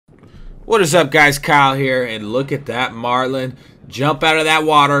What is up, guys? Kyle here, and look at that marlin jump out of that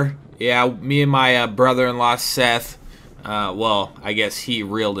water. Yeah, me and my brother-in-law Seth, well, I guess he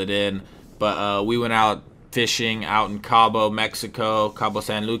reeled it in, but we went out fishing out in Cabo, Mexico, Cabo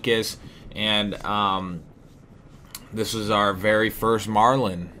San Lucas, and this was our very first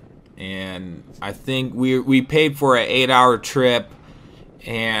marlin. And I think we paid for an 8-hour trip,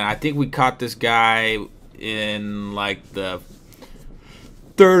 and I think we caught this guy in like the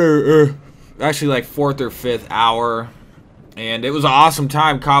actually like fourth or fifth hour, and it was an awesome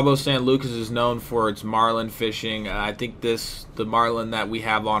time. Cabo San Lucas is known for its marlin fishing. I think the marlin that we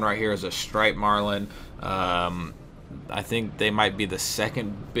have on right here is a striped marlin. I think they might be the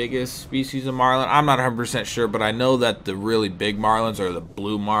second biggest species of marlin. I'm not 100% sure, but I know that the really big marlins are the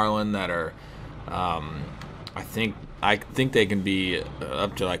blue marlin that are I think they can be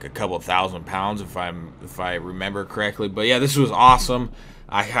up to like a couple thousand pounds if I remember correctly. But yeah, this was awesome.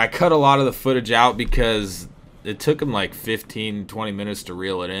 I cut a lot of the footage out because it took him like 15-20 minutes to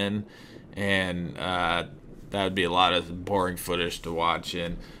reel it in, and that would be a lot of boring footage to watch.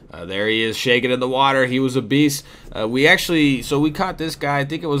 And there he is shaking in the water. He was a beast. We caught this guy. I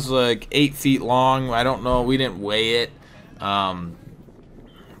think it was like 8 feet long. I don't know. We didn't weigh it,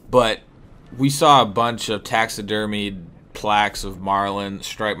 but we saw a bunch of taxidermied plaques of marlin,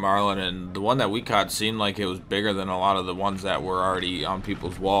 striped marlin, and the one that we caught seemed like it was bigger than a lot of the ones that were already on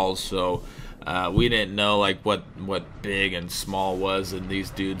people's walls. So we didn't know like what big and small was, and these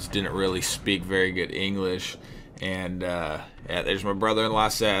dudes didn't really speak very good English. And yeah, there's my brother-in-law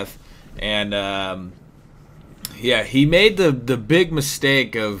Seth, and yeah, he made the big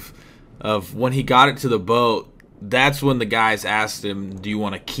mistake of when he got it to the boat. That's when the guys asked him, "Do you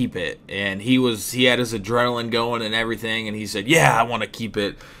want to keep it?" And he had his adrenaline going and everything, and he said, "Yeah, I want to keep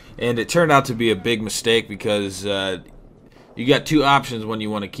it." And it turned out to be a big mistake because you got two options when you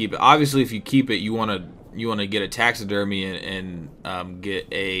want to keep it. Obviously, if you keep it, you want to get a taxidermy and get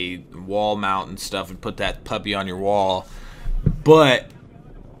a wall mount and stuff and put that puppy on your wall. But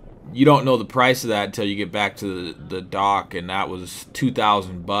you don't know the price of that until you get back to the dock, and that was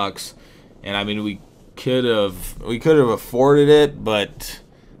 $2,000. And I mean, we could have afforded it, but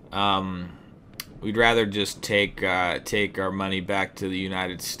we'd rather just take our money back to the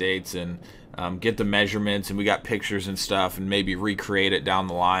United States and get the measurements, and we got pictures and stuff, and maybe recreate it down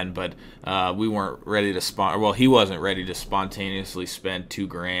the line. But we weren't ready to he wasn't ready to spontaneously spend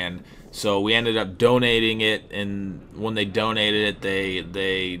 $2,000, so we ended up donating it. And when they donated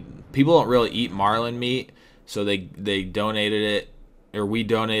it, people don't really eat marlin meat, so they donated it. Or we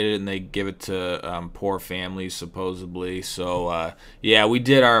donated it, and they give it to poor families supposedly. So yeah, we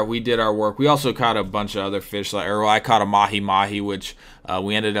did our work. We also caught a bunch of other fish, I caught a mahi, which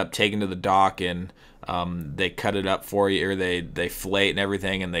we ended up taking to the dock, and they cut it up for you, or they fillet it and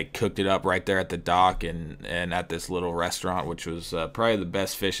everything, and they cooked it up right there at the dock and at this little restaurant, which was probably the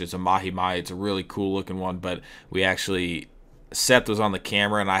best fish. It's a mahi. It's a really cool looking one, but we actually, Seth was on the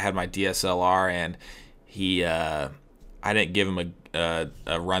camera, and I had my DSLR, and I didn't give him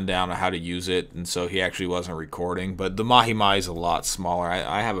a rundown of how to use it, and so he actually wasn't recording. But the mahi is a lot smaller.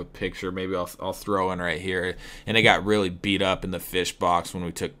 I have a picture, maybe I'll throw in right here, and it got really beat up in the fish box when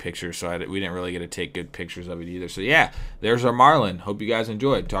we took pictures, so we didn't really get to take good pictures of it either. So yeah, there's our marlin. Hope you guys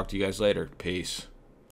enjoyed. Talk to you guys later. Peace.